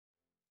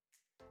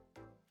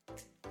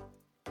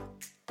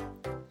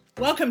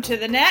Welcome to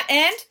the Nat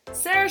and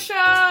Sarah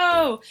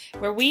Show,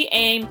 where we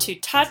aim to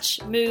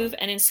touch, move,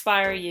 and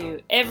inspire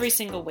you every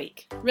single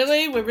week.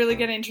 Really? We're really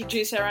going to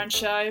introduce our own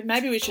show?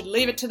 Maybe we should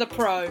leave it to the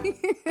pro.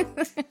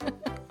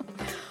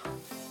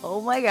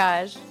 Oh my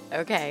gosh.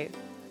 Okay,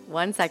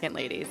 1 second,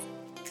 ladies.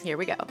 Here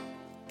we go.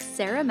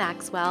 Sarah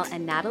Maxwell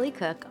and Natalie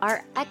Cook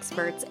are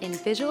experts in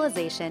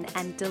visualization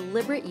and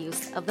deliberate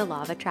use of the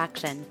law of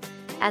attraction.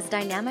 As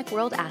dynamic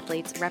world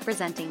athletes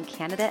representing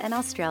Canada and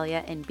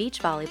Australia in beach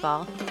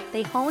volleyball,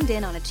 they honed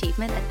in on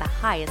achievement at the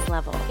highest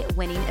level.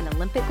 Winning an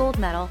Olympic gold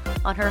medal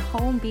on her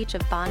home beach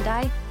of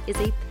Bondi is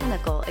a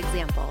pinnacle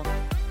example.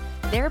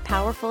 Their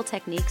powerful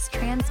techniques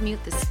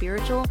transmute the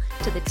spiritual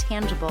to the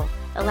tangible,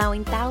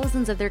 allowing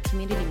thousands of their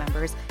community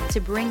members to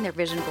bring their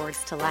vision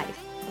boards to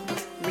life.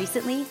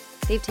 Recently,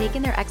 they've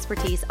taken their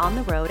expertise on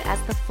the road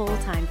as the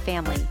full-time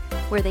family,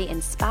 where they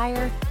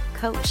inspire,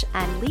 coach,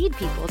 and lead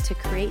people to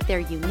create their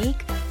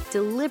unique,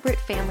 deliberate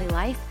family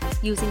life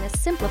using a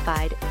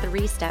simplified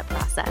 3-step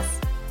process.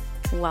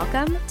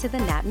 Welcome to the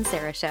Nat and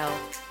Sarah Show.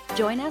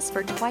 Join us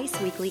for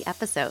twice-weekly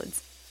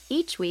episodes.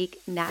 Each week,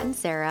 Nat and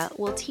Sarah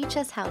will teach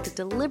us how to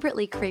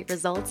deliberately create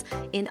results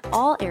in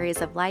all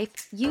areas of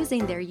life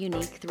using their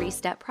unique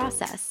 3-step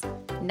process.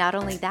 Not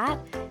only that,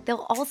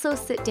 they'll also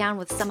sit down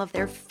with some of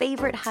their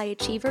favorite high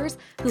achievers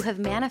who have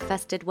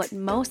manifested what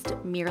most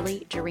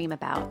merely dream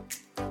about.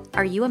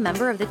 Are you a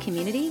member of the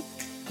community?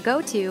 Go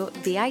to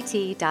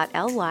bit.ly/The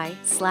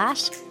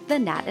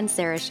Nat and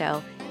Sarah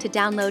Show to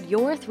download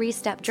your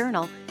 3-step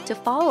journal to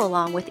follow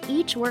along with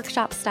each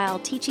workshop-style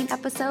teaching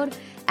episode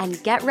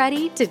and get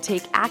ready to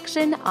take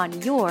action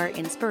on your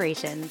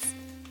inspirations.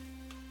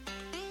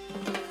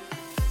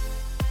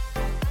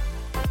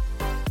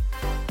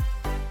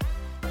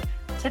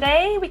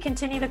 Today, we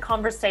continue the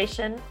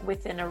conversation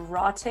with an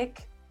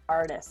erotic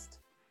artist.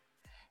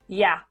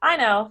 Yeah, I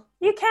know.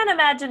 You can't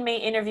imagine me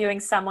interviewing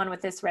someone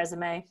with this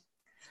resume.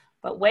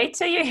 But wait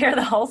till you hear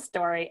the whole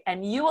story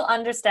and you will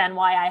understand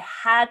why I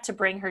had to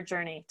bring her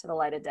journey to the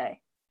light of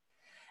day.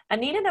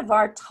 Anita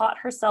Navar taught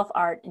herself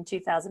art in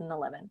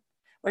 2011,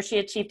 where she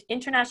achieved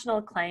international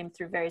acclaim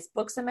through various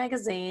books and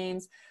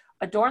magazines,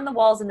 adorned the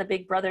walls in the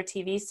Big Brother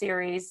TV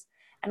series,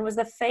 and was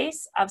the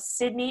face of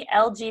Sydney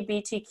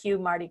LGBTQ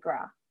Mardi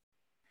Gras.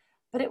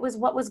 But it was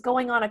what was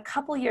going on a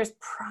couple years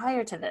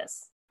prior to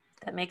this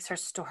that makes her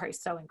story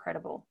so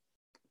incredible.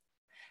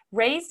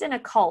 Raised in a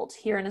cult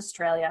here in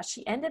Australia,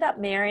 she ended up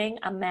marrying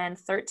a man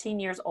 13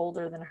 years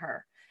older than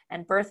her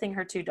and birthing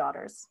her 2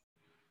 daughters.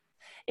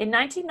 In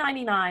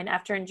 1999,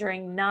 after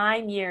enduring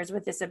 9 years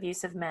with this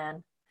abusive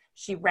man,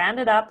 she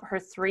rounded up her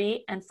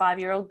 3- and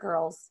 5-year-old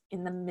girls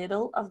in the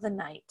middle of the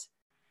night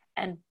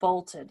and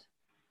bolted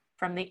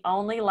from the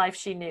only life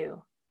she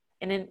knew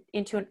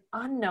into an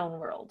unknown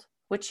world,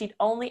 which she'd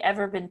only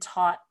ever been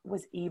taught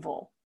was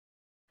evil.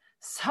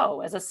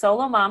 So, as a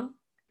solo mom,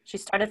 she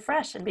started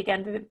fresh and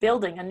began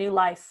building a new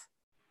life,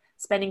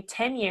 spending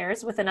 10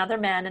 years with another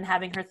man and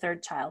having her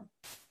 3rd child.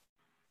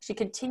 She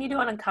continued to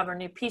uncover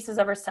new pieces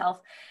of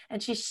herself,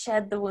 and she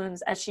shed the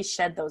wounds as she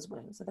shed those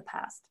wounds of the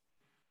past.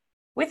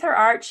 With her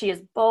art, she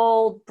is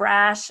bold,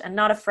 brash, and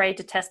not afraid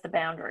to test the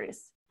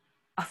boundaries.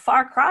 A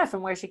far cry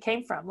from where she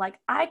came from. Like,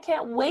 I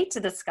can't wait to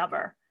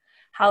discover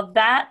how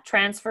that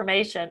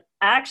transformation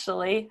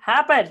actually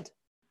happened.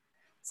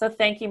 So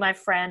thank you, my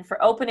friend,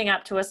 for opening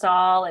up to us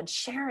all and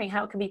sharing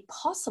how it can be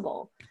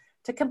possible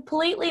to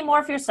completely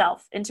morph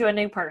yourself into a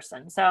new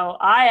person. So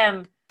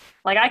I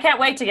can't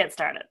wait to get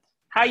started.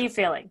 How are you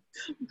feeling?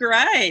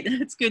 Great.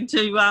 It's good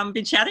to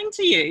be chatting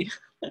to you.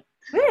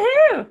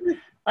 Woohoo!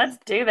 Let's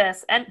do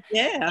this. And,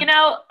 yeah,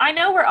 I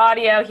know we're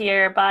audio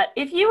here, but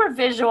if you were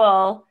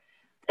visual,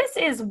 this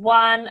is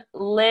one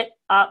lit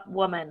up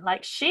woman.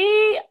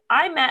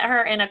 I met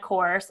her in a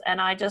course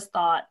and I just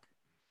thought,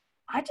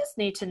 I just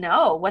need to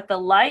know what the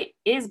light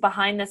is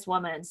behind this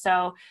woman.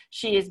 So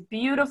she is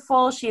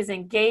beautiful, she is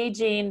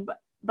engaging,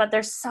 but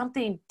there's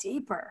something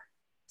deeper.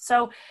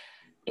 So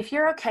if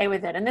you're okay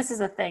with it, and this is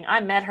the thing, I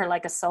met her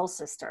like a soul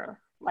sister,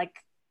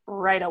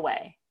 right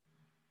away.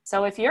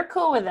 So if you're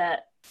cool with it,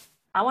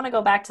 I want to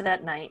go back to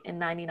that night in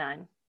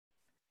 99.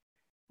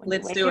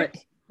 Let's do it.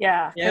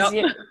 Yeah,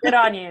 good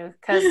on you,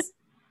 because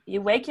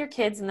you wake your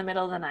kids in the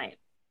middle of the night.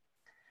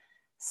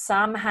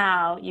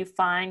 Somehow you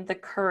find the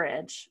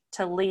courage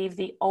to leave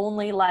the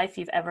only life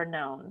you've ever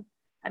known.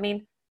 I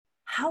mean,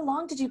 how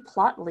long did you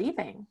plot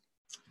leaving?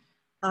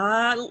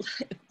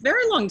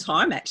 Very long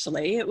time,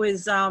 actually. It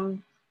was,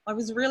 I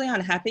was really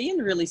unhappy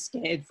and really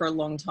scared for a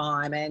long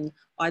time. And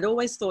I'd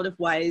always thought of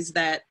ways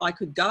that I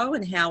could go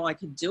and how I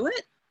could do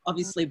it.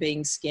 Obviously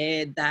being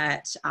scared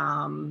that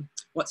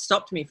what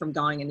stopped me from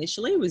going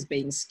initially was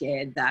being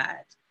scared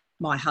that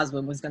my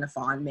husband was going to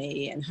find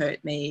me and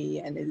hurt me,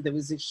 and there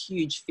was a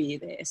huge fear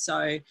there.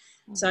 So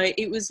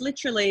it was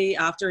literally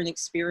after an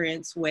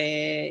experience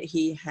where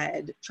he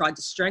had tried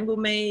to strangle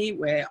me,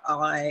 where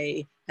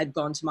I had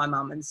gone to my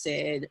mum and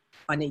said,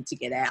 I need to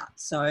get out.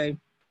 So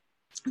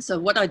So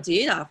what I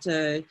did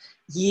after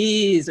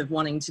years of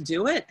wanting to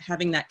do it,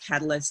 having that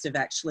catalyst of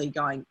actually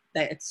going,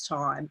 that it's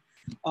time,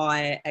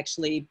 I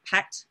actually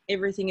packed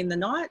everything in the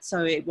night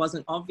so it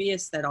wasn't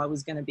obvious that I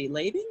was going to be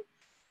leaving,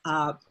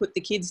 put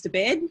the kids to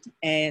bed,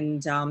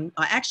 and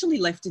I actually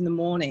left in the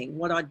morning.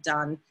 What I'd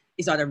done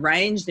is I'd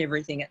arranged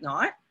everything at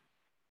night.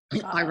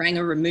 I rang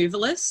a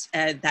removalist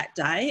that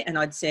day and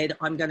I'd said,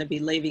 I'm going to be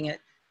leaving at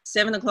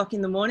 7 o'clock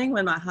in the morning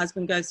when my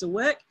husband goes to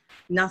work.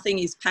 Nothing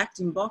is packed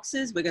in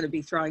boxes. We're going to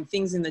be throwing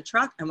things in the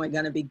truck and we're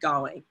going to be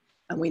going,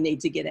 and we need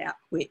to get out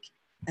quick.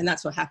 And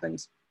that's what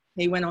happened.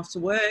 He went off to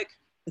work.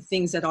 The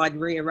things that I'd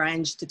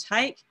rearranged to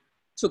take,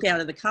 took out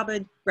of the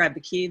cupboard, grabbed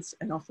the kids,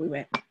 and off we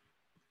went.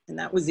 And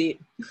that was it.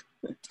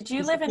 Did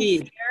you live in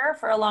fear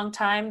for a long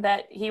time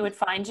that he would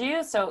find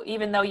you? So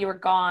even though you were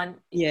gone,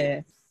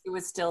 yeah, he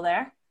was still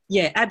there?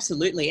 Yeah,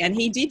 absolutely. And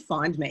he did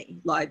find me.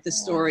 Like, the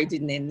story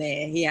didn't end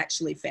there. He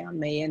actually found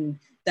me, and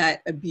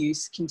that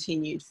abuse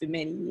continued for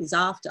many years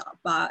after.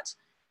 But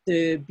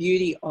the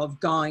beauty of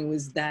going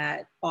was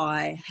that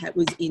I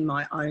was in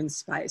my own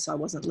space. I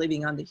wasn't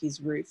living under his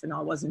roof and I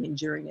wasn't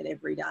enduring it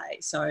every day.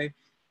 So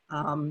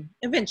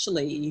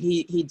eventually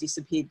he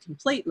disappeared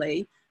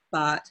completely,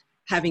 but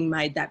having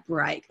made that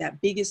break, that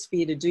biggest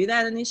fear to do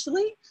that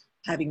initially,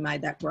 having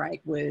made that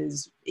break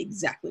was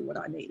exactly what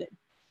I needed.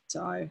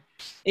 So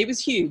it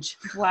was huge.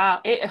 Wow.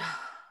 It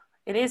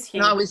is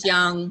huge. And I was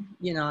young,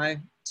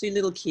 2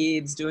 little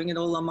kids, doing it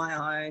all on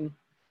my own.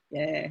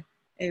 Yeah,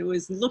 it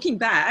was, looking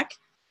back,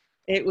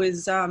 it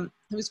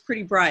was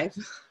pretty brave.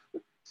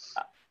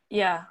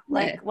 Yeah,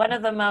 like one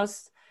of the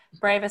most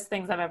bravest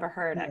things I've ever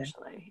heard,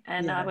 actually.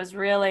 And I was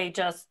really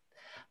just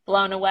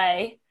blown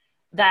away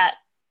that,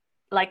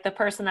 like, the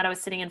person that I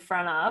was sitting in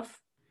front of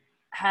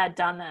had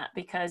done that,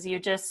 because you're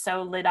just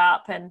so lit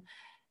up and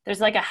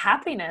there's like a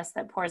happiness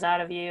that pours out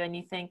of you and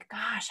you think,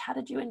 gosh, how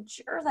did you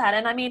endure that?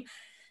 And I mean,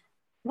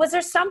 was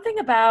there something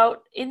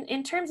about,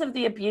 in terms of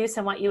the abuse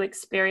and what you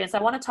experienced,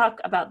 I want to talk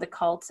about the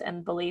cult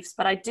and beliefs,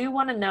 but I do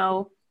want to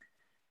know,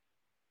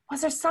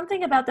 was there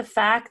something about the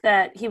fact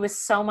that he was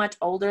so much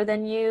older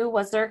than you?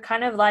 Was there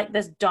kind of like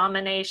this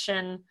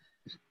domination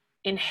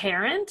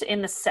inherent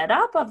in the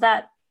setup of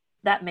that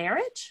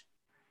marriage?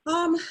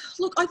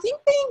 Look, I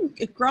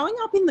think growing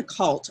up in the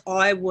cult,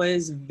 I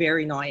was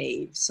very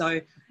naive.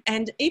 So,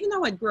 and even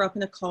though I grew up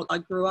in a cult, I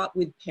grew up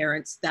with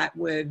parents that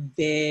were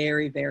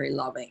very, very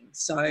loving.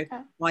 So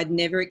I'd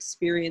never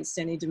experienced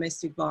any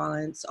domestic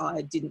violence.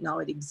 I didn't know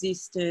it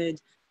existed.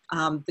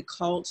 In the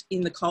cult,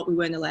 we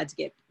weren't allowed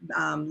to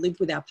live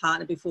with our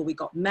partner before we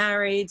got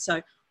married.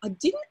 So I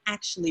didn't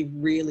actually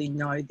really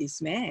know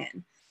this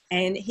man.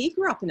 And he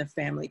grew up in a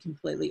family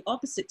completely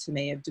opposite to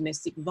me, of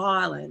domestic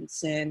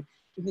violence and,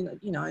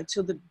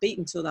 until they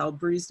were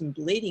bruised and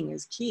bleeding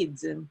as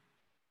kids. And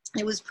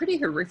it was pretty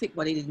horrific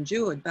what he'd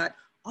endured. But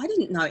I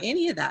didn't know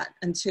any of that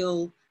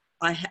until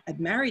I had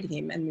married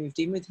him and moved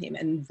in with him.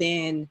 And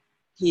then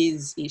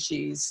his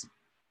issues,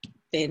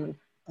 then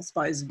I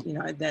suppose,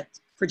 that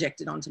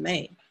projected onto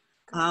me.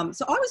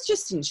 So I was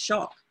just in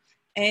shock.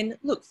 And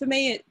look, for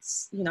me,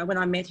 it's, when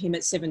I met him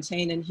at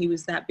 17 and he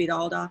was that bit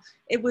older,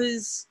 it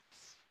was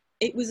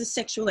a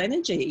sexual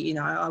energy.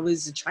 I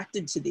was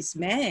attracted to this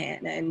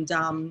man,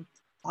 and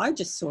I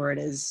just saw it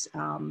as, I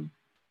don't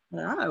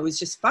know, it was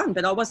just fun,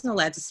 but I wasn't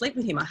allowed to sleep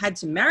with him. I had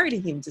to marry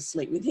him to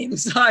sleep with him.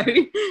 So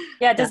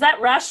yeah. Does that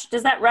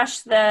rush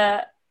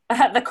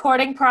the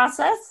courting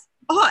process?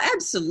 Oh,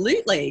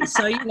 absolutely.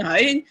 So,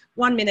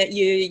 1 minute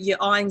you're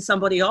eyeing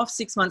somebody off,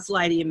 6 months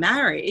later you're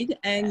married,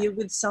 and you're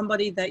with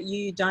somebody that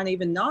you don't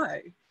even know.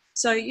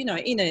 So,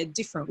 in a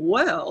different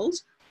world,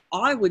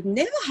 I would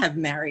never have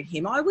married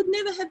him. I would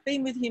never have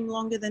been with him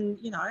longer than,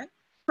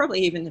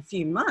 probably even a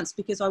few months,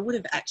 because I would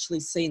have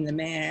actually seen the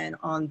man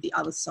on the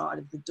other side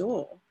of the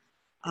door.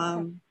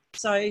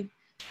 So,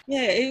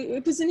 yeah,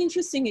 it was an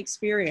interesting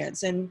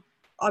experience. And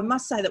I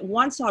must say that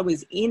once I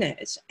was in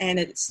it, and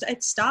it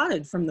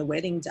started from the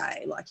wedding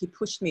day, like he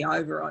pushed me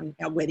over on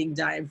our wedding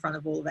day in front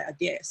of all of our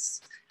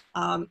guests.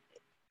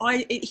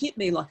 It hit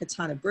me like a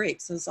ton of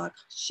bricks. I was like,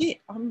 shit,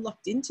 I'm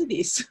locked into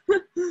this.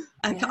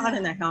 I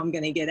don't know how I'm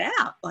going to get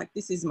out. Like,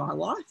 this is my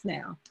life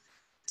now.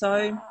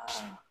 So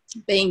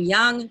being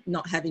young,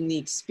 not having the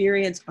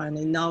experience,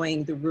 only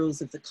knowing the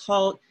rules of the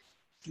cult,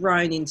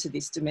 thrown into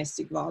this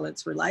domestic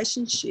violence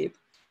relationship,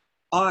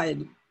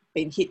 I'd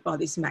been hit by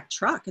this Mack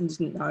truck and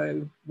didn't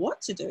know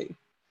what to do.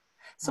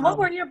 So what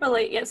were your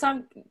beliefs?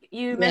 So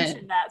you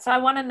mentioned that. So I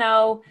want to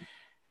know,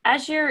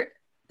 as you're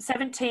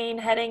 17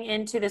 heading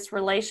into this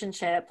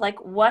relationship,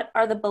 like, what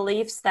are the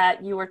beliefs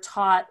that you were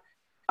taught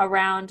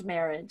around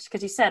marriage?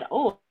 Because you said,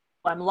 oh,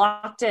 I'm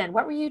locked in.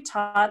 What were you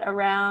taught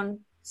around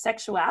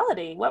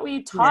sexuality? What were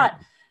you taught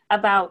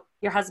about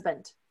your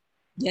husband?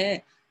 Yeah.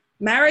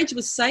 Marriage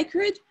was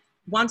sacred.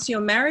 Once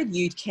you're married,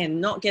 you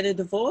cannot get a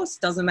divorce.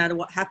 Doesn't matter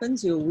what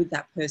happens, you're with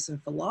that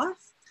person for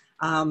life.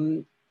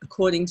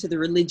 According to the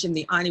religion,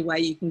 the only way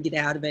you can get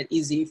out of it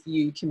is if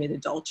you commit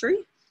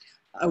adultery,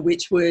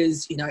 which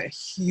was,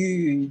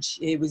 huge.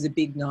 It was a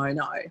big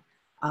no-no.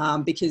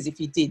 Because if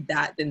you did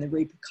that, then the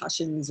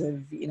repercussions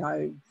of,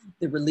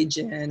 the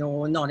religion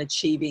or not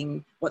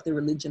achieving what the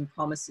religion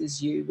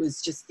promises you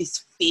was just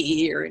this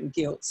fear and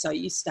guilt. So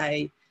you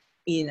stay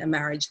in a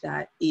marriage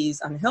that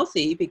is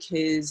unhealthy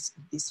because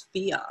this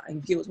fear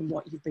and guilt and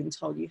what you've been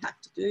told you have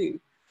to do.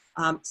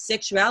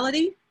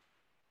 Sexuality,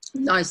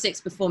 no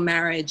sex before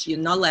marriage. You're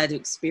not allowed to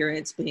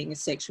experience being a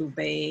sexual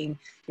being.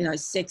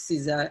 Sex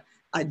is a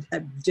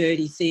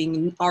dirty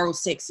thing. Oral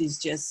sex is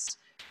just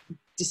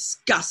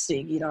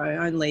disgusting.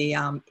 Only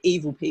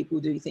evil people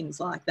do things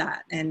like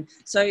that. And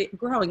so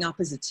growing up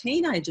as a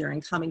teenager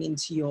and coming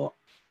into your,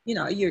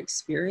 you're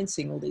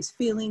experiencing all these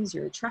feelings,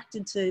 you're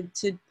attracted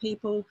to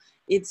people.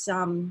 It's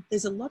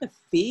there's a lot of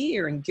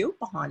fear and guilt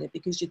behind it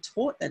because you're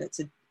taught that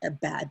it's a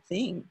bad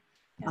thing.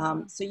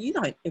 Yeah. So you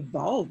don't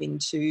evolve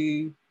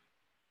into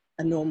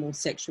a normal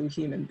sexual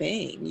human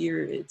being.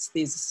 It's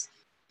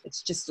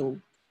just all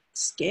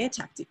scare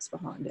tactics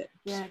behind it.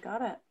 Yeah,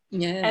 got it.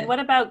 Yeah. And what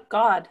about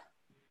God?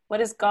 What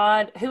is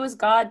God? Who is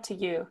God to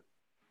you?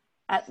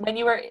 When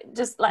you were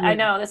just like, I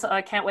know this,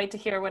 I can't wait to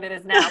hear what it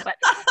is now, but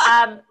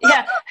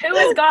who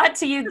is God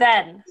to you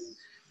then?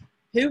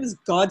 Who was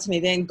God to me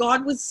then?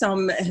 God was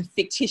some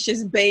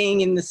fictitious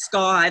being in the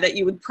sky that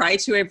you would pray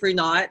to every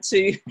night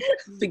to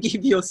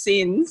forgive your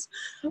sins.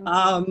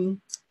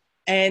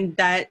 And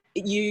that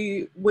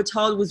you were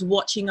told was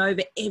watching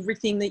over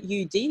everything that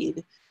you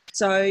did.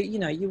 So,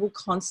 you will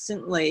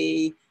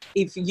constantly,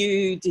 if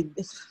you did,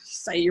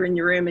 say you're in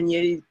your room and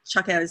you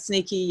chuck out a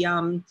sneaky, you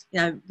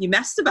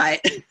masturbate,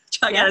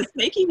 chuck out a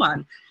sneaky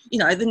one,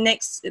 the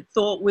next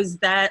thought was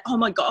that, oh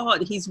my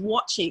God, he's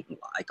watching.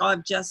 Like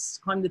I'm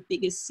the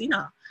biggest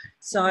sinner.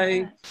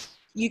 So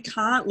you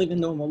can't live a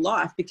normal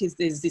life because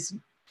there's this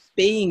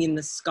being in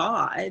the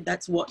sky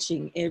that's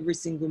watching every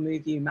single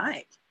move you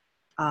make,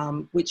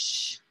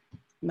 which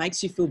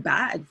makes you feel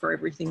bad for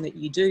everything that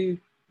you do.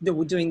 That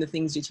we're doing the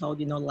things you're told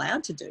you're not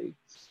allowed to do.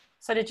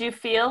 So did you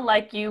feel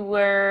like you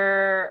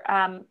were,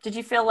 did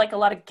you feel like a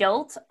lot of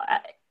guilt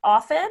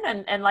often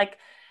and like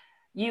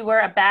you were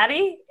a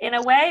baddie in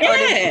a way?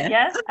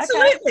 Yeah,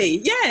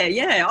 absolutely. Okay.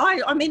 Yeah.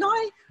 I mean,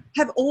 I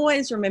have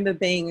always remembered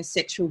being a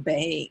sexual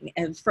being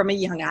and from a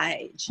young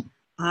age.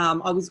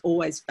 I was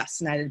always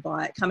fascinated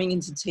by it coming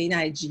into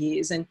teenage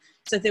years. And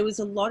so there was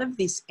a lot of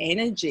this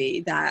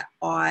energy that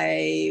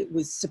I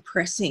was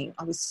suppressing.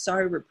 I was so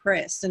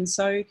repressed. And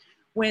so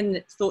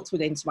when thoughts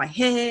would enter my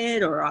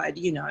head or I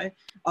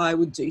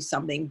would do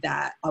something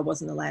that I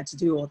wasn't allowed to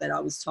do or that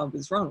I was told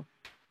was wrong,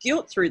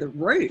 guilt through the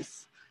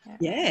roof.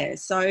 Yeah.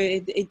 So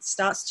it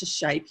starts to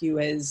shape you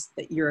as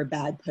that you're a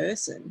bad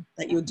person,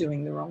 that you're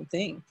doing the wrong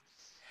thing.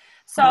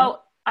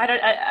 So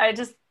I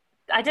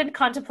didn't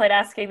contemplate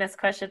asking this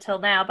question till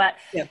now, but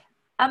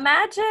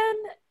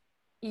imagine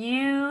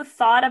you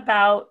thought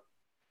about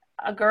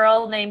a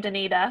girl named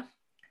Anita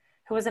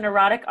who was an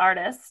erotic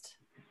artist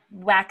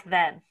back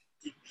then.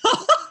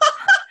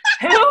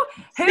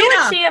 Who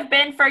would she have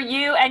been for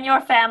you and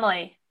your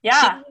family?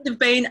 Yeah. She would have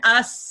been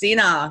a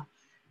sinner.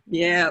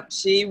 Yeah,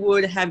 she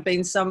would have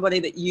been somebody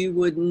that you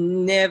would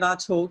never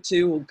talk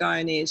to or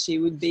go near. She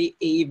would be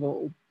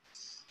evil.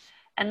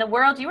 And the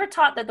world, you were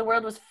taught that the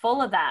world was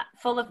full of that,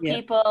 full of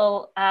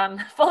people,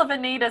 full of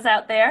Anitas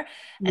out there.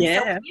 And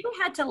so you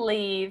had to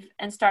leave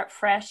and start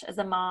fresh as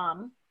a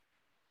mom.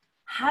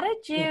 How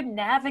did you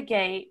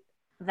navigate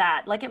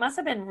that? Like, it must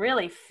have been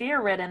really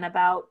fear-ridden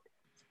about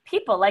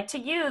people. Like, to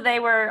you, they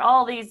were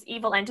all these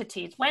evil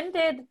entities.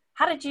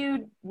 How did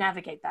you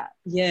navigate that?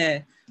 Yeah.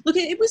 Look,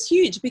 it was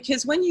huge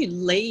because when you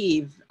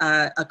leave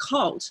a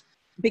cult,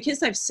 because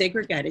they've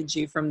segregated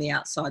you from the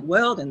outside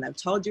world and they've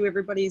told you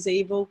everybody's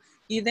evil,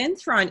 you're then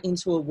thrown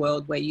into a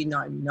world where you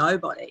know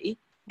nobody,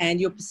 and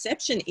your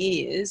perception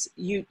is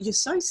you're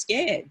so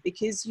scared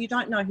because you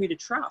don't know who to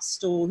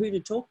trust or who to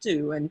talk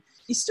to, and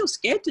you're still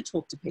scared to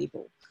talk to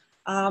people.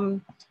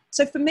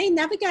 So for me,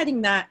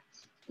 navigating that,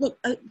 look,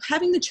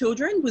 having the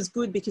children was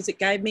good because it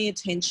gave me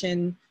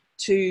attention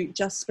to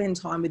just spend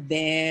time with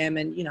them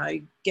and,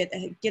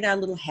 get our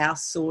little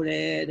house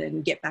sorted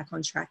and get back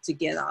on track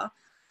together,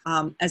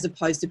 as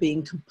opposed to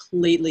being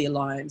completely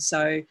alone.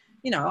 So,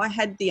 I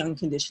had the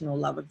unconditional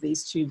love of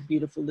these two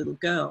beautiful little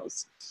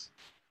girls.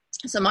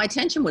 So my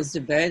attention was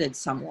diverted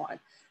somewhat,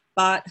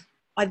 but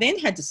I then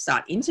had to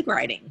start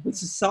integrating with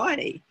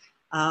society,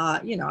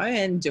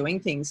 and doing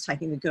things,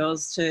 taking the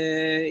girls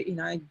to,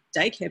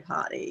 daycare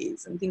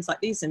parties and things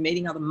like this and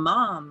meeting other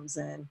mums.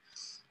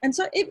 And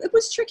so it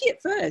was tricky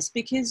at first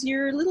because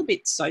you're a little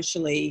bit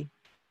socially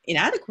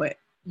inadequate.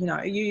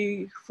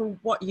 You, for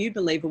what you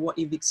believe or what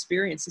you've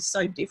experienced is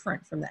so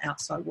different from the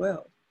outside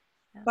world.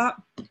 Yeah. But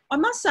I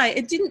must say,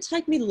 it didn't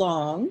take me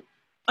long.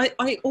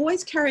 I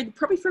always carried,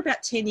 probably for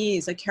about 10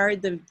 years, I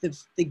carried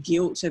the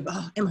guilt of,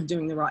 am I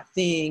doing the right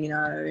thing?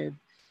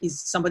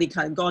 Is somebody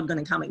kind of God going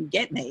to come and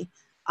get me?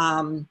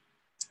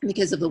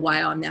 Because of the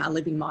way I'm now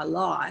living my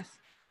life.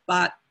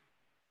 But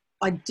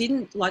I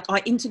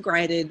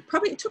integrated,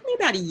 probably it took me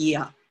about a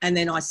year. And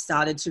then I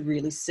started to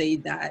really see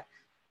that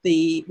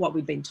what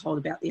we'd been told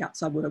about the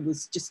outside world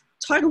was just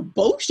total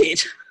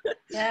bullshit.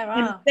 Yeah,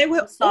 And wow. there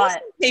were Saw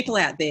awesome it. people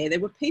out there. There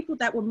were people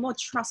that were more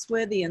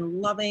trustworthy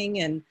and loving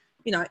and,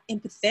 you know,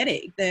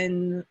 empathetic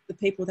than the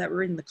people that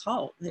were in the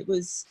cult. It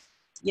was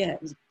a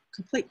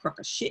complete crock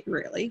of shit,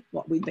 really,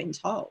 what we've been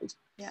told.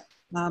 Yeah.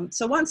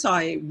 So once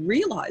I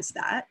realised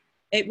that,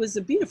 it was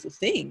a beautiful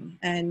thing.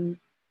 And,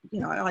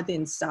 you know, I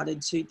then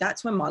started to,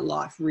 that's when my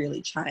life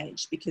really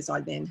changed, because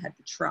I then had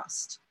the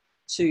trust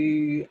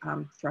to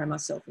throw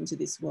myself into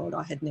this world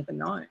I had never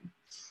known.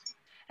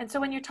 And so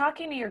when you're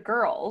talking to your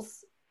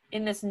girls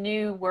in this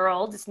new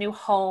world, this new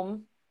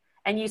home,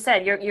 and you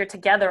said you're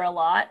together a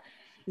lot.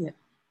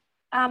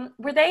 Yeah.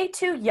 Were they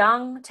too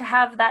young to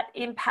have that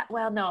impact?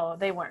 Well, no,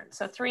 they weren't.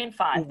 So 3 and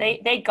 5, Yeah.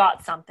 they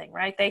got something,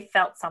 right? They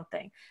felt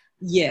something.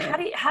 Yeah.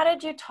 How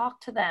did you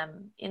talk to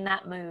them in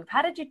that move?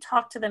 How did you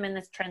talk to them in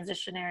this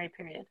transitionary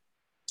period?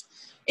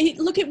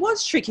 Look, it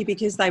was tricky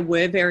because they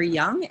were very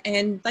young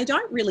and they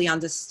don't really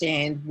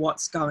understand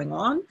what's going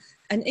on.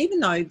 And even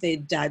though their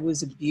dad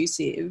was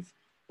abusive,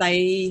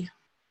 they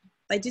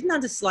didn't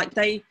understand, like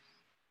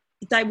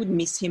they would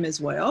miss him as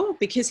well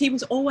because he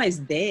was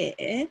always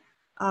there.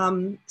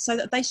 So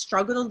that they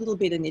struggled a little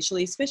bit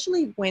initially,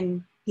 especially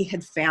when he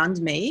had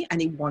found me and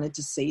he wanted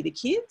to see the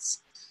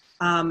kids.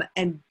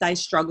 And they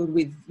struggled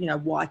with, you know,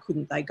 why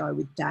couldn't they go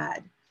with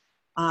dad?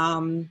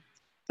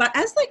 But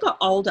as they got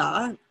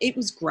older, it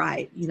was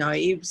great. You know,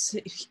 it was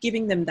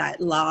giving them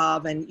that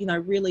love and, you know,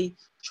 really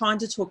trying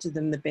to talk to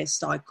them the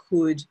best I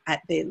could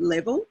at their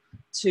level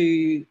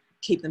to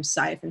keep them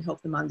safe and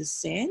help them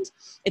understand.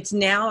 It's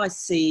now I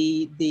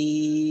see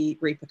the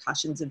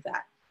repercussions of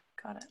that.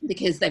 Got it.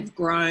 Because they've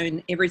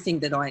grown, everything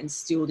that I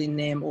instilled in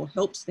them or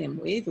helped them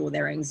with, or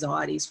their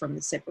anxieties from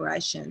the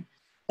separation,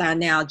 they're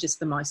now just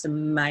the most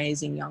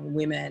amazing young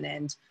women.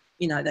 And,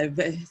 you know,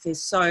 they're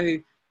so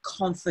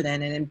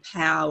confident and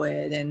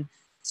empowered and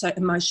so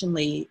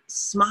emotionally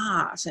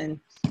smart. And,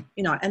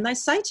 you know, and they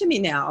say to me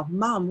now,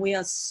 Mum, we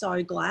are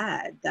so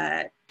glad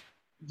that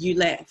you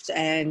left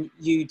and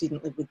you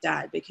didn't live with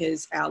Dad,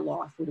 because our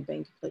life would have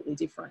been completely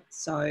different.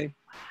 So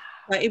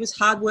it was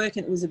hard work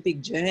and it was a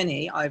big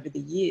journey over the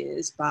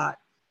years, but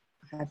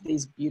I have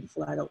these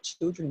beautiful adult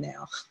children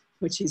now,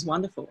 which is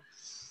wonderful.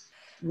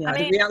 You know,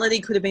 the reality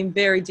could have been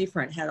very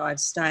different had I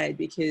stayed,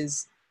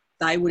 because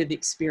they would have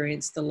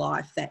experienced the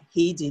life that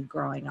he did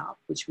growing up,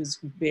 which was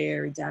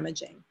very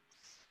damaging.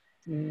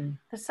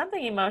 There's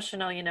something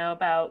emotional, you know,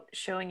 about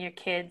showing your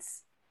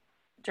kids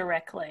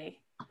directly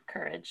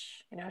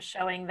courage, you know,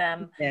 showing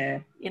them,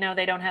 you know,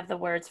 they don't have the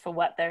words for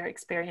what they're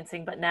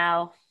experiencing, but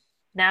now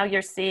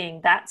you're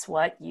seeing that's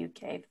what you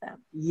gave them.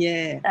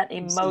 Yeah. That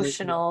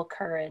emotional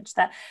courage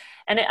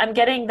and I'm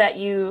getting that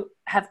you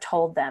have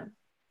told them,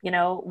 you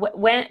know,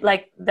 when,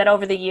 like that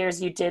over the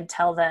years you did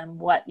tell them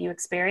what you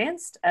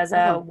experienced as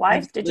a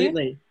wife.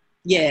 Absolutely. Did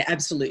you? Yeah,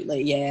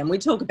 absolutely. Yeah. And we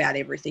talk about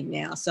everything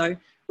now. So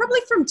probably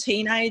from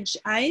teenage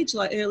age,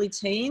 like early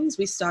teens,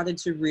 we started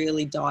to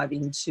really dive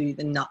into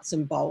the nuts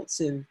and bolts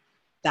of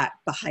that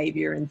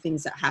behavior and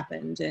things that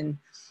happened. And,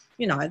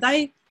 you know,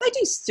 they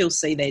do still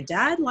see their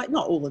dad, like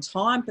not all the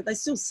time, but they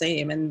still see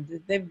him,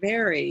 and they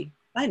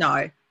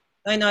know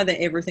that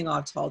everything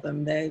I've told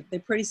them, they're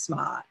pretty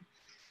smart.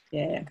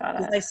 Yeah,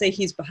 because they see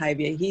his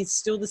behaviour. He's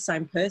still the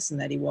same person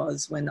that he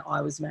was when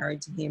I was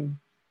married to him,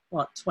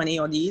 20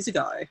 odd years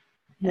ago,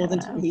 more than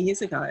 20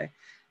 years ago.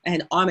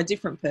 And I'm a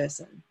different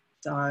person.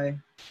 So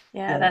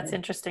yeah, that's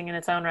interesting in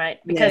its own right.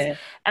 Because,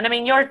 and I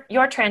mean,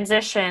 your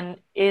transition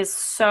is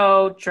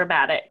so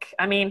dramatic.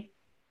 I mean,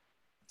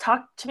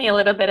 talk to me a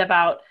little bit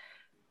about,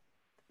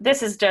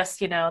 this is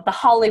just, you know, the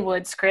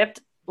Hollywood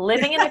script,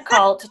 living in a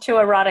cult to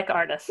erotic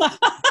artist.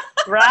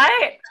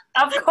 Right?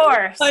 Of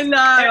course. I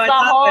know. There's a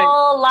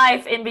whole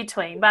life in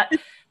between. But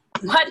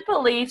what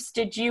beliefs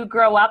did you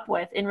grow up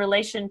with in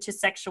relation to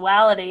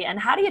sexuality, and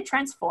how do you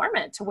transform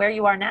it to where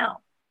you are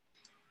now?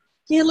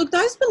 Yeah, look,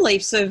 those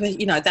beliefs of,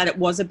 you know, that it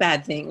was a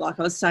bad thing, like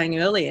I was saying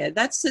earlier,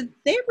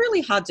 they're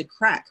really hard to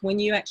crack when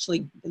you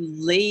actually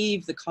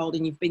leave the cult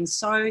and you've been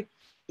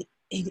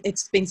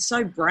it's been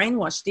so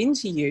brainwashed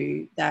into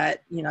you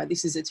that, you know,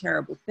 this is a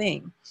terrible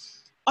thing.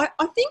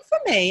 I think for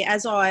me,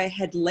 as I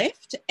had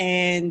left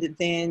and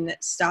then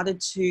started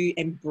to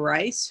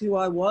embrace who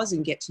I was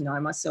and get to know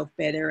myself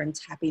better and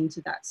tap into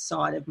that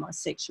side of my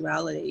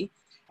sexuality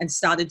and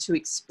started to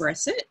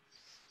express it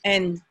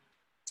and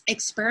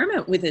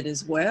experiment with it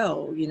as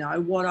well, you know,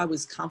 what I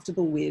was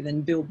comfortable with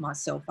and build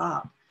myself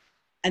up.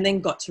 And then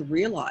got to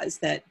realise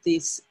that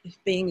this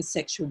being a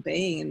sexual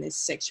being and this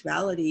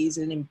sexuality is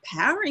an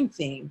empowering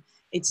thing.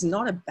 It's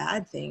not a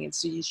bad thing.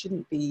 You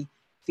shouldn't be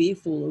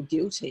fearful or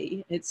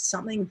guilty. It's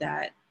something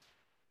that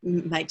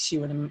makes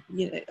you an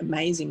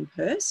amazing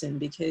person,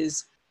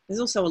 because there's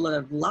also a lot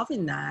of love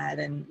in that,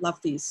 and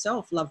love for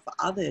yourself, love for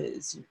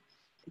others.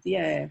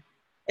 Yeah,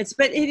 it's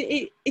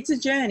a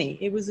journey.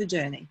 It was a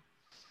journey.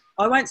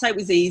 I won't say it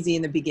was easy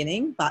in the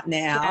beginning, but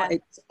now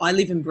I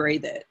live and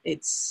breathe it.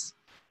 It's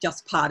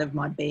just part of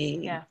my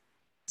being. Yeah.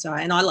 So,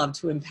 and I love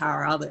to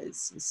empower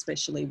others,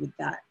 especially with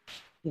that,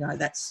 you know,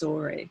 that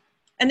story.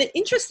 And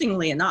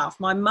interestingly enough,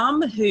 my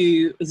mum,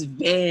 who was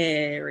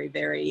very,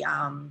 very,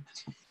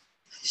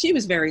 she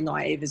was very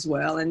naive as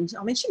well. And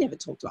I mean, she never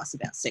talked to us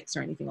about sex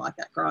or anything like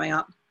that growing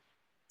up.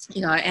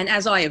 You know, and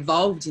as I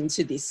evolved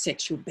into this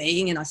sexual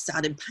being and I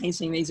started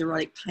painting these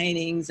erotic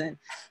paintings and,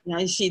 you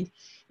know, she'd,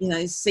 you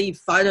know, see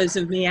photos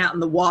of me out in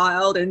the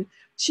wild, and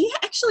she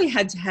actually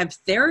had to have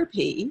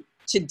therapy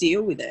to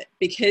deal with it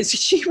because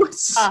she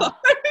was so...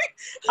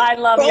 I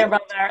love your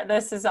mother.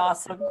 This is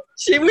awesome.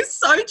 She was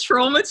so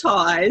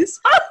traumatized.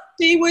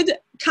 She would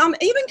come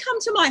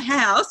to my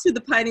house with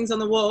the paintings on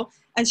the wall,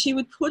 and she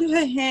would put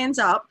her hands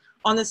up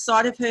on the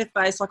side of her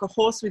face like a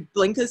horse with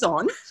blinkers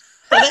on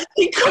so that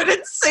she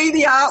couldn't see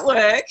the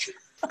artwork.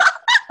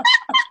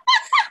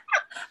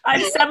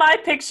 I'm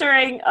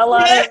semi-picturing a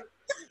lot of...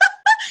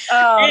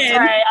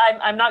 sorry,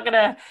 I'm not going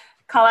to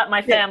call out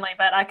my family,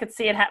 but I could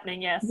see it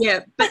happening, yes. Yeah,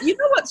 but you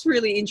know what's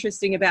really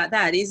interesting about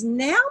that is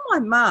now my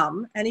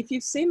mum, and if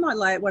you've seen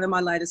one of my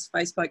latest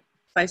Facebook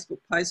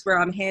posts where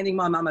I'm handing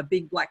my mum a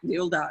big black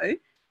dildo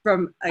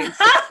from a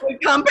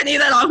company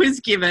that I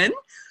was given,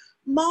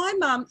 my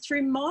mum,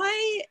 through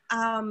my,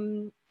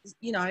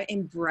 you know,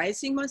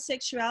 embracing my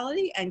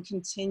sexuality and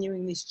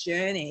continuing this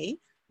journey,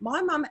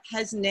 my mum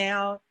has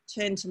now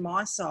turned to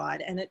my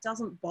side and it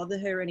doesn't bother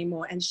her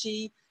anymore. And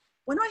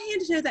when I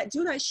handed her that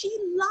dildo, she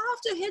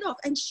laughed her head off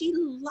and she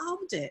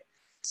loved it.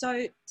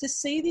 So to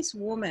see this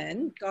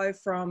woman go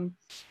from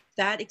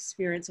that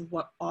experience of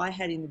what I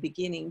had in the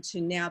beginning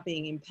to now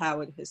being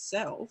empowered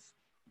herself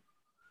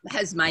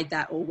has made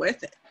that all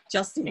worth it,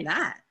 just in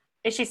that.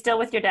 Is she still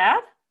with your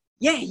dad?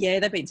 Yeah,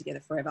 they've been together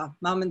forever.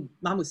 Mum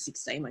was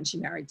 16 when she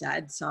married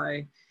Dad, so...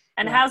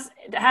 And yeah.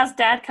 how's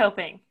Dad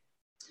coping?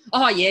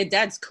 Oh, yeah,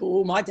 Dad's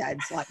cool. My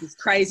dad's like this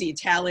crazy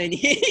Italian.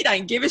 He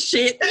don't give a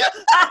shit.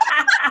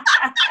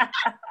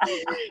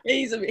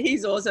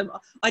 He's awesome.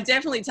 I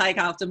definitely take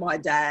after my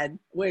dad.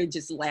 We're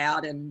just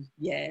loud and,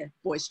 yeah,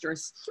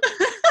 boisterous.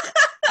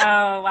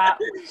 Oh, wow.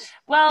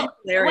 Well,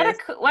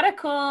 what a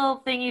cool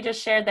thing you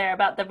just shared there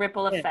about the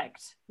ripple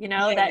effect, you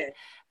know, that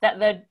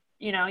the,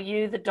 you know,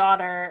 you, the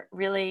daughter,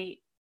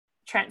 really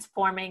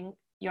transforming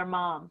your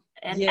mom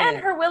and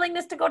her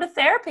willingness to go to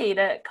therapy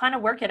to kind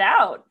of work it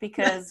out,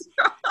 because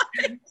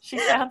she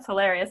sounds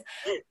hilarious.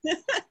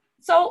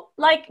 So,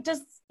 like,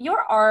 just your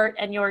art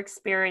and your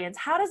experience,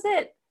 how does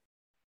it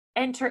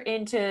enter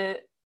into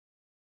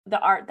the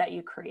art that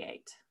you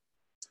create?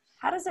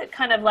 How does it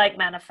kind of like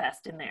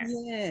manifest in there?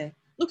 Yeah.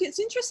 Look, it's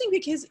interesting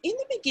because in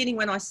the beginning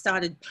when I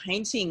started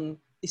painting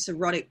this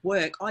erotic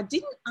work, I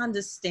didn't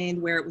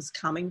understand where it was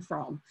coming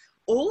from.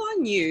 All I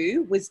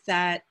knew was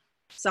that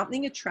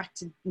something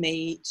attracted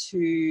me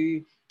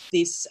to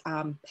this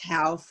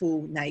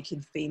powerful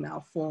naked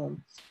female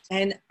form.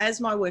 And as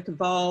my work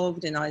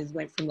evolved and I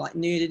went from like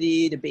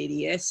nudity to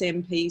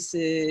BDSM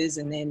pieces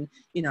and then,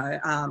 you know,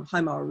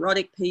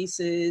 homoerotic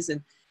pieces,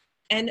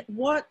 and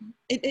what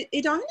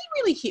it only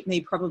really hit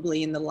me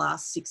probably in the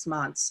last 6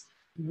 months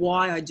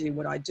why I do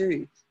what I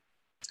do.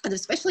 And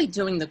especially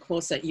doing the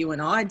course that you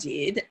and I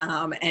did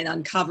and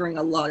uncovering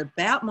a lot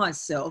about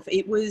myself,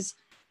 it was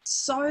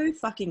so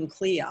fucking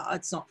clear.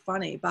 It's not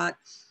funny, but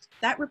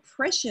that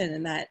repression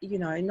and that, you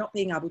know, not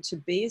being able to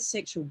be a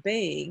sexual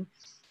being,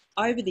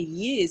 over the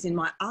years in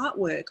my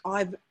artwork,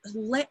 I've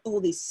let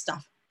all this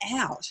stuff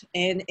out,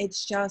 and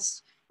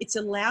it's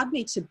allowed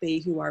me to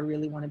be who I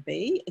really want to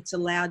be. It's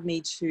allowed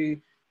me to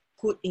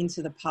put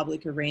into the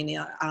public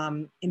arena,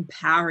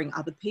 empowering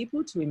other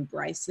people to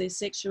embrace their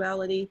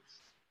sexuality.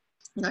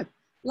 You know,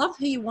 love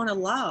who you want to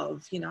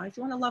love. You know, if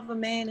you want to love a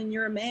man and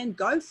you're a man,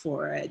 go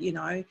for it. You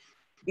know,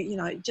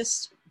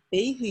 just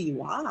be who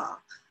you are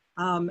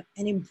and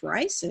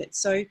embrace it.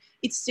 So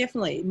it's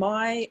definitely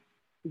my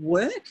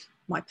work,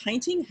 my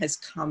painting has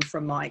come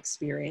from my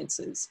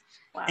experiences.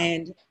 Wow.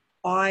 And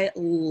I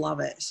love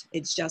it.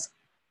 It's just,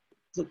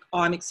 look,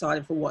 I'm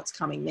excited for what's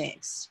coming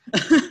next.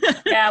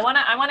 Yeah, I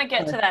want to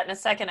get to that in a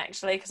second,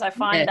 actually, because I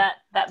find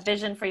that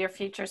vision for your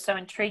future so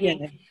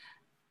intriguing.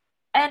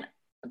 Yeah.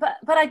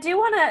 But I do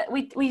want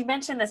to, we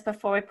mentioned this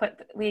before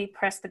we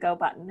pressed the go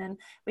button, and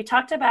we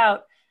talked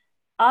about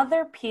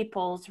other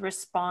people's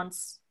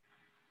response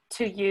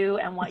to you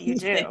and what you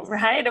do,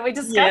 right? And we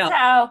discussed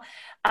how,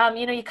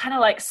 you know, you kind of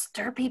like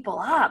stir people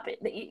up.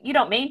 You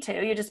don't mean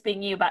to, you're just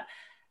being you, but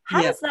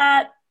how does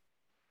that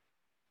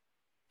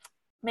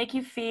make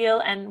you feel?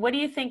 And what do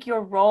you think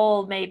your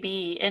role may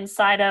be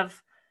inside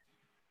of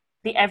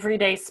the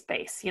everyday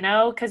space, you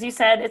know? Because you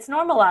said it's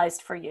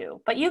normalized for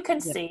you, but you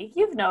can see,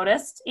 you've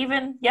noticed,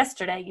 even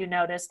yesterday, you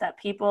noticed that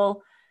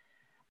people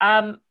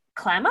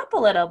clam up a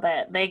little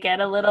bit. They get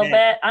a little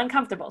bit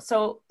uncomfortable.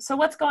 So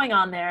what's going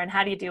on there and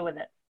how do you deal with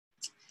it?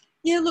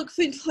 Yeah, look,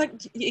 like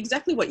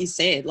exactly what you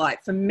said.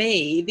 Like for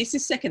me, this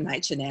is second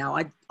nature now.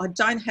 I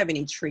don't have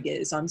any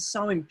triggers. I'm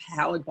so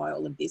empowered by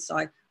all of this.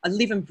 I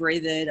live and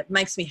breathe it. It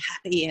makes me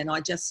happy, and I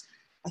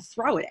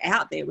throw it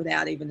out there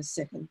without even a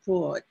second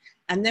thought.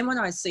 And then when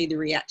I see the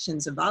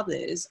reactions of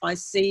others, I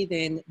see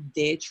then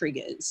their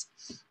triggers.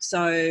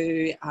 So,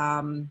 you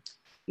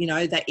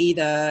know, that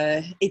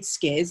either it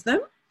scares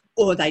them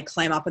or they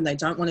clam up and they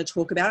don't want to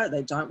talk about it.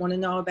 They don't want to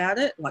know about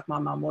it, like my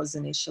mum was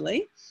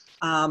initially.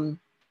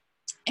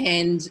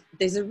 And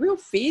there's a real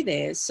fear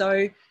there.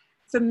 So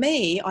for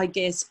me, I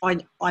guess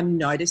I'm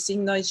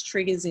noticing those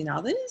triggers in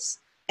others,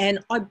 and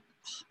I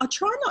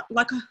try not,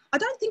 like, I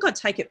don't think I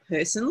take it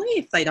personally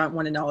if they don't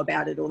want to know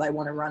about it or they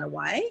want to run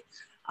away.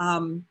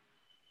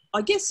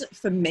 I guess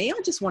for me,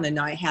 I just want to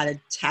know how to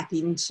tap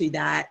into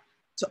that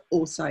to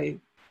also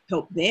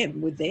help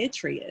them with their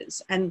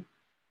triggers. And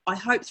I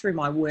hope through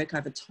my work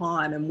over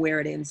time and where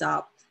it ends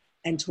up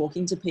and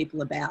talking to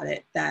people about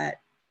it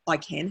that I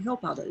can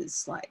help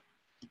others, like,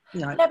 you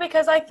know. Yeah,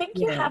 because I think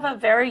you have a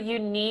very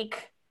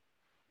unique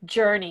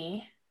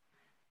journey,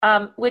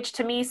 which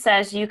to me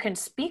says you can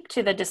speak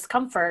to the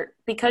discomfort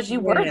because you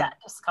were that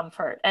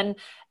discomfort, and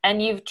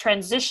you've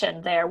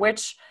transitioned there,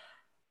 which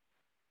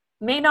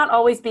may not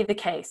always be the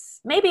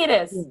case. Maybe it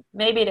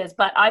is,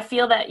 but I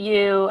feel that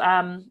you,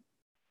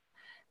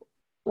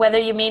 whether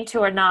you mean to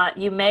or not,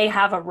 you may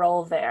have a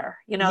role there.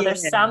 You know,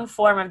 there's some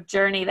form of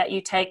journey that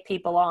you take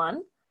people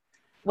on,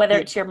 whether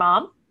it's your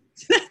mom.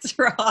 That's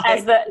right.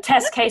 As the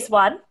test case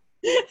one.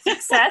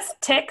 Success,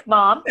 tick,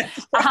 mom.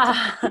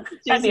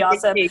 That'd be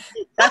awesome.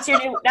 That's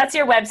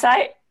your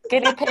website.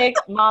 Guinea pig,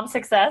 mom,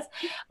 success.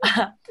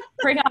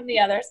 Bring on the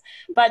others.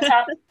 But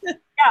yeah,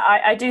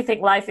 I do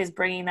think life is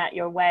bringing that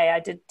your way. I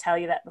did tell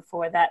you that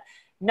before, that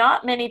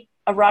not many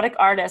erotic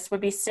artists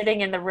would be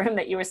sitting in the room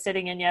that you were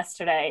sitting in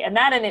yesterday. And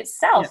that in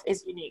itself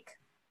is unique.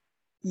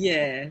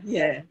 Yeah,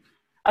 yeah.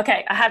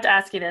 Okay, I have to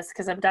ask you this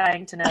because I'm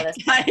dying to know this.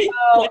 Okay,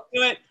 so, let's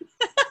do it.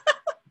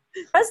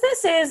 As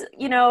this is,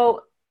 you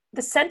know,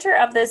 the center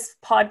of this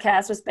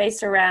podcast was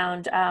based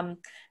around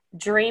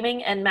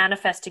dreaming and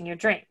manifesting your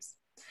dreams.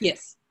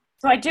 Yes.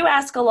 So I do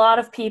ask a lot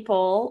of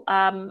people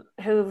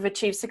who've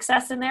achieved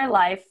success in their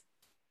life,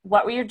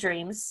 what were your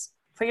dreams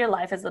for your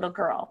life as a little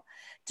girl?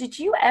 Did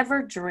you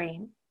ever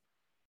dream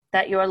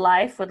that your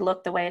life would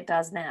look the way it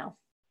does now?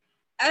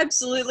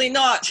 Absolutely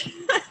not.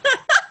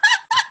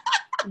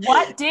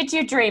 What did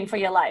you dream for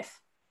your life?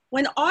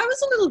 When I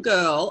was a little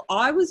girl,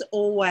 I was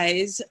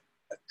always,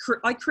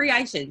 I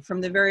created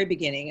from the very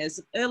beginning,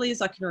 as early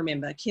as I can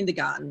remember,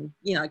 kindergarten,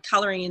 you know,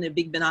 colouring in a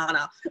big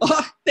banana.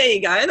 Oh, there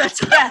you go.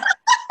 That's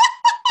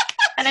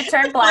and it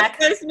turned black.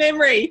 My first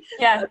memory.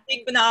 Yeah. A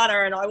big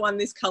banana, and I won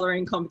this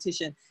colouring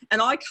competition.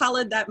 And I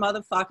coloured that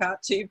motherfucker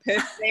to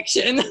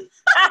perfection.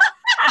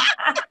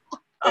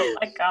 Oh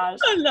my gosh.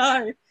 I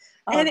know.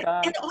 Oh, and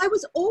I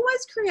was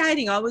always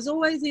creating. I was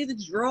always either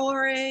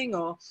drawing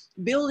or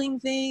building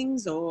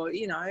things, or,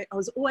 you know, I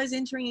was always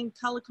entering in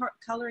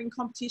colouring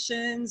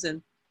competitions.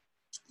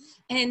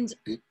 And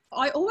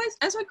I always,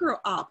 as I grew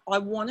up, I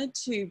wanted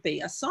to be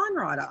a sign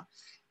writer.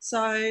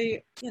 So,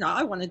 you know,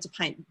 I wanted to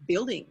paint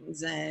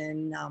buildings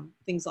and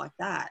things like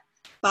that.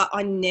 But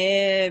I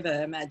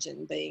never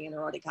imagined being an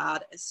erotic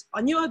artist.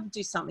 I knew I'd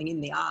do something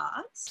in the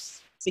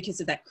arts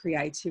because of that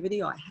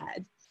creativity I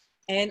had.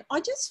 And I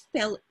just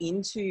fell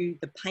into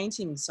the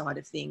painting side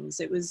of things.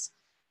 It was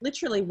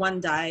literally one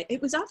day, it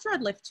was after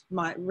I'd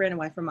ran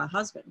away from my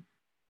husband.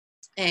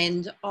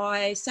 And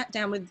I sat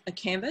down with a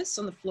canvas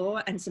on the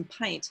floor and some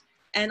paint.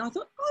 And I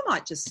thought, I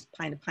might just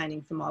paint a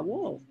painting for my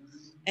wall.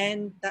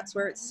 And that's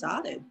where it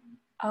started.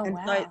 Oh, and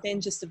wow. so it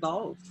then just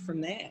evolved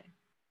from there.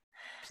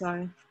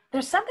 So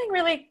there's something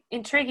really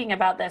intriguing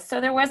about this. So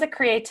there was a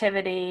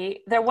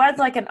creativity. There was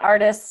like an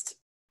artist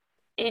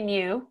in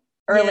you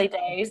early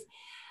days.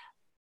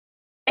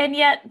 And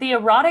yet the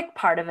erotic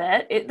part of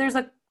it, there's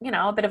a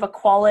bit of a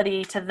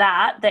quality to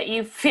that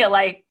you feel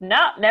like,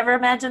 no, never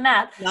imagined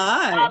that.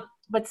 No.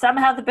 But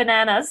somehow the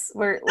bananas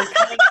were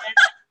coming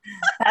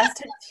in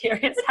fast and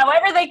furious.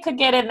 However they could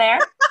get in there.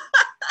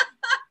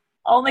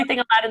 Only thing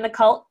allowed in the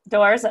cult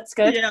doors. That's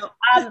good. Yeah.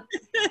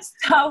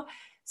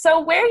 So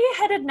where are you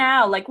headed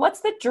now? Like,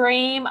 what's the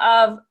dream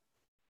of?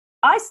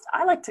 I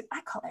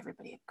call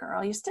everybody a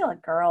girl. You're still a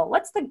girl.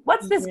 What's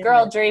this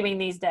girl dreaming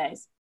these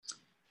days?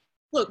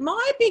 Look,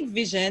 my big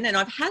vision, and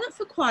I've had it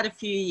for quite a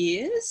few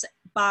years,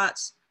 but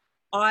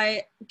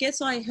I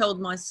guess I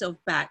held myself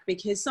back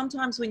because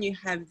sometimes when you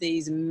have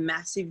these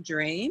massive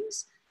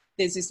dreams,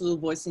 there's this little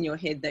voice in your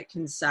head that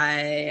can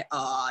say,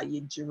 oh,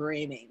 you're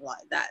dreaming.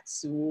 Like,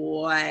 that's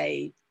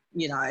way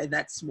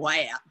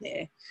out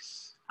there.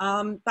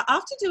 But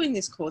after doing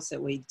this course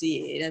that we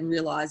did and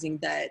realizing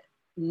that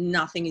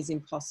nothing is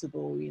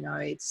impossible, you know,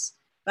 it's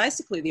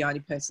basically the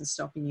only person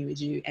stopping you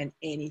is you, and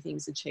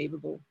anything's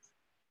achievable.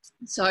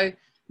 So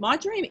my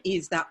dream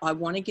is that I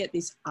want to get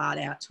this art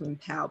out to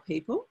empower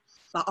people,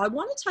 but I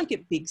want to take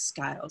it big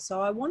scale.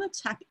 So I want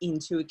to tap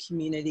into a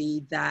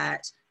community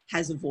that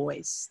has a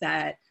voice,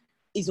 that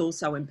is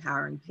also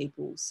empowering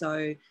people.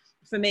 So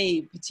for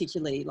me,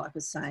 particularly, like I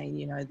was saying,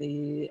 you know,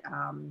 the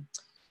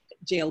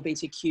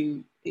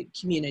GLBTQ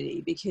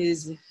community,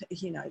 because,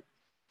 you know,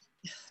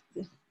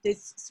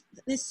 there's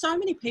so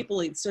many people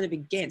it's sort of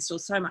against, or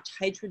so much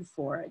hatred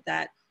for it,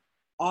 that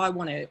I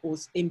want to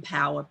also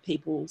empower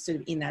people sort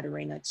of in that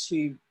arena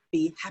to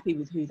be happy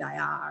with who they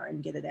are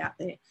and get it out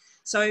there.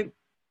 So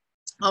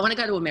I want to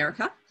go to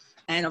America.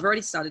 And I've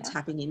already started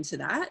tapping into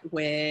that,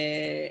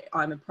 where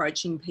I'm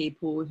approaching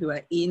people who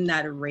are in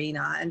that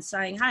arena and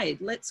saying, hey,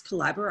 let's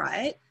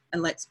collaborate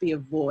and let's be a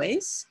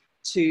voice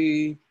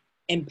to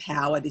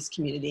empower this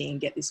community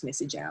and get this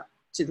message out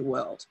to the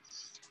world.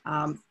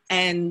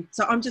 And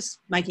so I'm just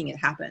making it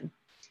happen.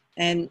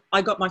 And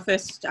I got my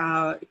first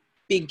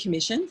big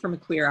commission from a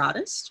queer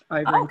artist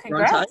over in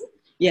Toronto.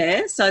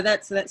 Yeah, so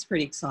that's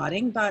pretty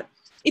exciting. But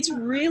it's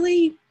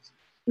really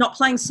not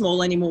playing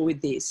small anymore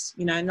with this,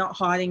 you know, not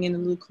hiding in a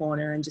little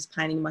corner and just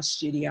painting my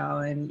studio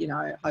and, you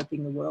know,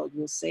 hoping the world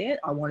will see it.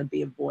 I want to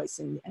be a voice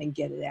and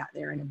get it out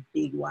there in a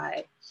big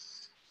way.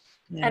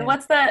 Yeah. And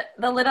what's the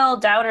little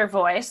doubter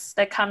voice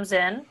that comes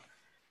in?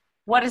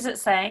 What is it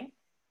saying?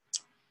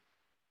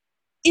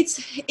 It's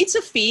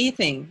a fear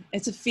thing.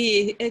 It's a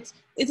fear. It's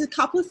a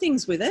couple of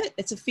things with it.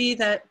 It's a fear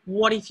that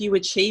what if you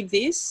achieve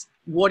this?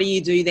 What do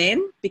you do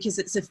then? Because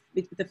it's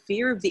the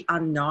fear of the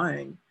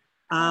unknown.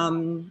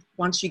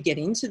 Once you get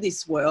into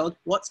this world,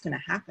 what's going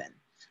to happen?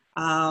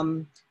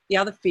 The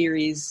other fear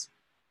is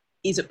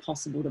it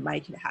possible to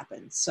make it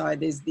happen? So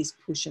there's this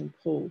push and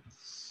pull.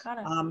 Got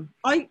it.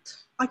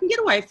 I can get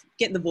away with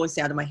getting the voice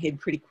out of my head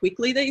pretty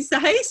quickly these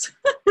days.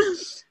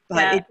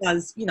 But it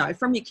does, you know,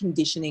 from your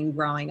conditioning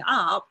growing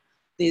up,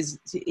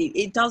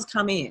 it does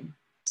come in.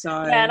 So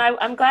yeah, and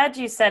I'm glad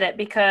you said it,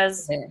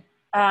 because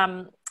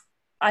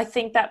I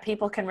think that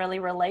people can really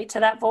relate to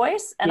that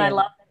voice, and I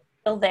love that it's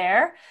still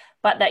there,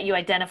 but that you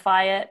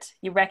identify it,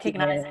 you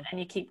recognize it, and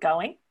you keep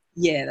going.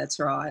 Yeah, that's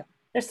right.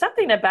 There's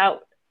something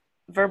about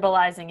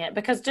verbalizing it,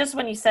 because just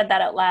when you said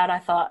that out loud, I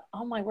thought,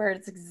 oh my word,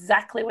 it's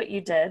exactly what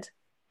you did.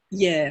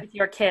 Yeah. With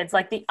your kids,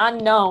 like the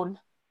unknown,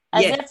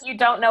 as if you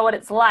don't know what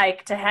it's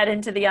like to head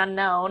into the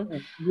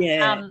unknown.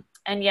 Yeah.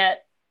 And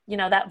yet, you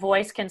know, that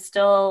voice can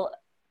still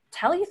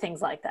tell you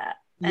things like that.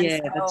 And yeah,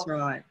 that's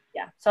right.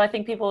 Yeah. So I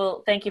think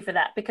people, thank you for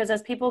that, because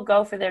as people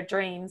go for their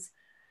dreams,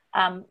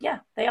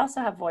 they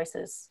also have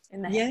voices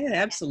in their head. Yeah,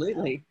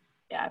 absolutely. So,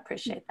 yeah, I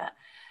appreciate that.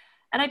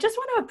 And I just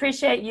want to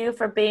appreciate you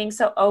for being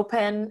so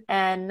open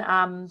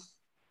and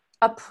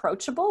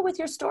approachable with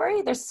your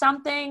story. There's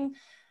something,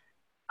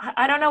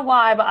 I don't know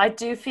why, but I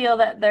do feel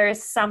that there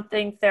is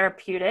something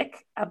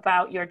therapeutic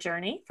about your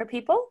journey for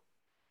people.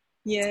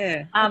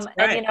 Yeah. And,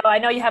 you know, I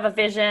know you have a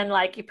vision,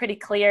 like you're pretty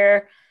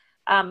clear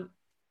of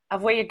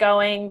where you're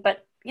going,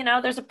 but, you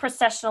know, there's a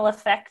processional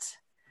effect,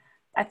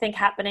 I think,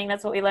 happening.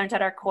 That's what we learned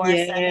at our course.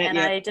 And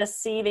I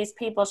just see these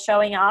people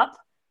showing up,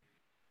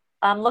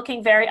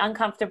 looking very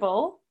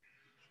uncomfortable.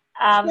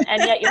 And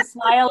yet your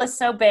smile is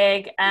so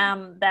big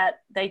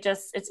that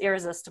it's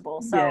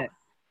irresistible. So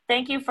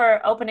thank you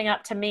for opening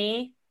up to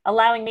me,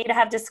 allowing me to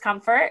have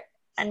discomfort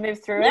and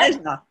move through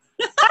it. Yeah,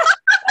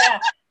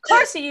 of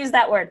course you use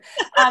that word.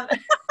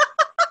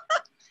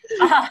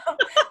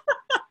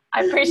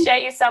 I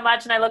appreciate you so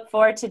much, and I look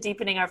forward to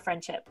deepening our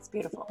friendship. It's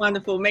beautiful.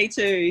 Wonderful. Me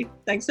too.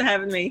 Thanks for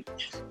having me.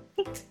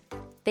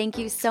 Thank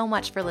you so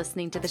much for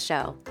listening to the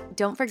show.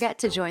 Don't forget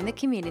to join the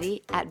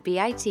community at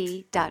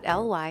bit.ly/The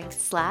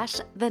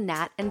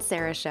Nat and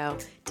Sarah Show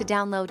to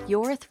download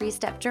your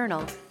 3-step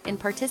journal and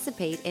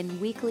participate in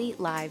weekly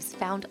lives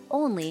found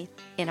only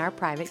in our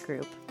private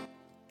group.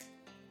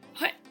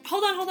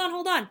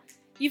 Hold on.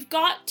 You've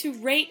got to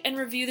rate and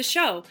review the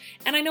show.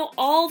 And I know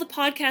all the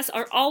podcasts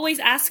are always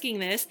asking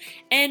this,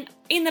 and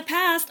in the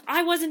past,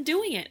 I wasn't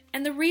doing it.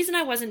 And the reason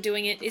I wasn't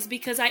doing it is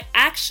because I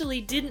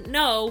actually didn't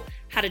know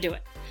how to do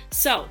it.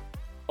 So,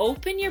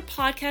 open your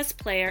podcast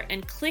player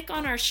and click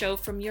on our show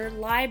from your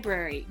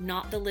library,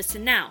 not the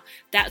Listen Now.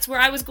 That's where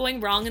I was going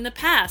wrong in the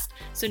past.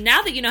 So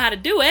now that you know how to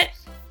do it,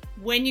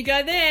 when you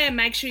go there,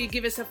 make sure you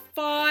give us a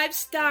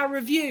 5-star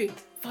review.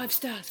 5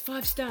 stars.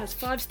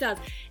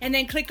 And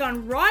then click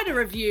on write a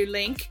review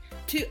link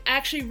to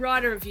actually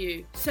write a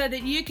review so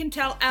that you can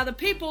tell other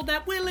people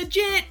that we're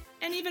legit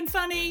and even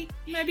funny,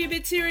 maybe a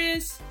bit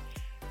serious.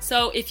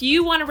 So if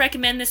you want to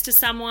recommend this to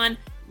someone,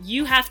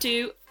 you have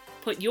to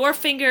put your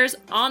fingers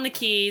on the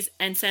keys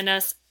and send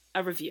us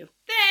a review.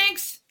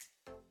 Thanks.